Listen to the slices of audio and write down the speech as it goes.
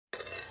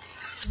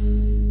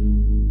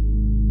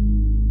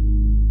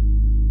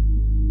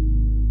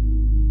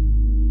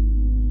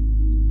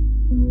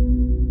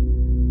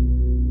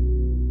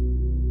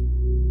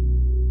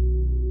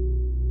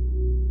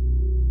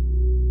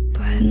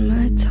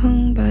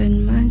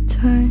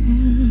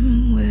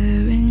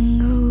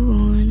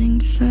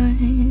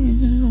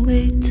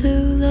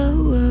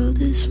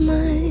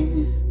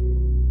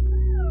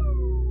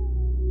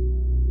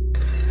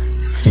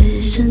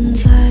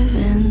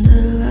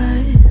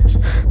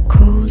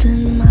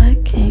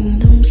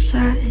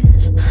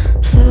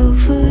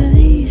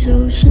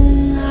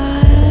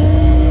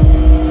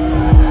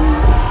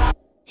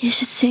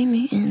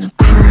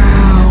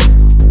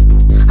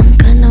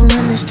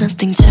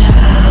nothing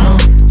down.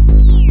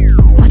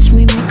 Watch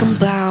me make them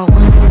bow.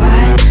 One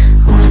by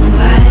one,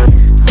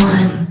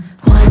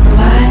 one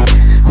by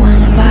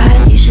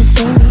one. You should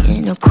see me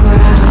in a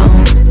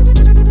crowd.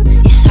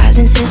 Your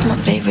silence is my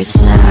favorite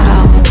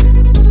sound.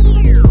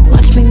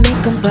 Watch me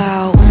make them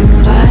bow.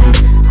 One by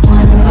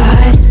one,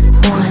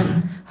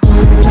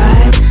 one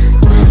by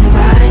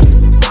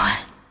one.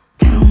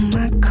 Count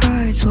my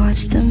cards,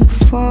 watch them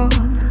fall.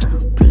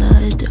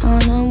 Blood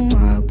on a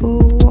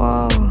marble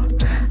wall.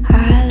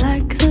 I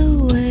like the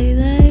way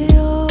they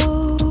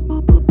all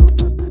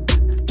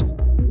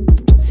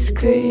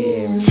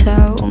scream.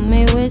 Tell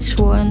me which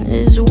one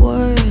is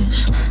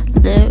worse,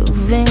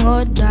 living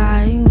or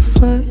dying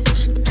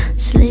first.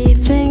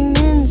 Sleeping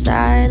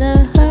inside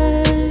a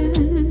hearse.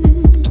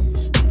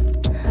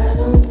 I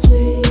don't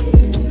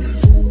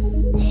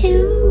dream.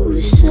 You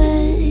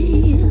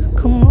say,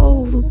 come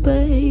over,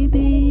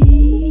 baby.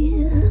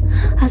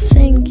 I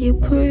think you're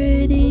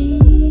pretty.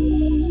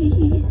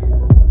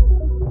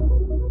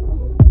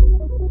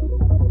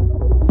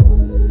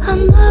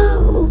 I'm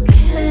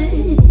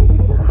okay,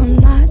 I'm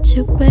not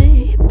your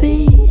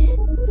baby.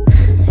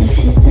 If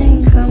you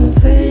think I'm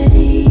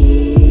pretty,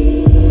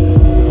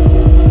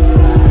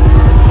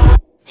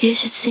 you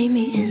should see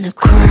me in the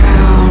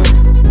crowd.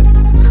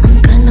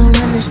 I'm gonna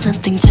run this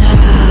nothing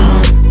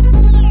down.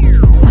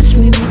 Watch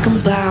me make them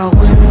bow.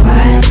 One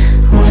by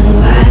one,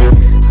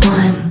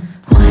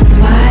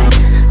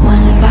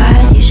 one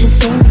by. You should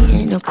see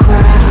me in a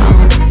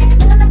crowd.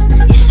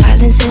 Your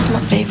silence is my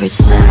favorite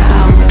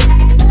sound.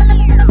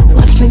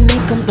 Watch me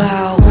make them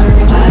bow.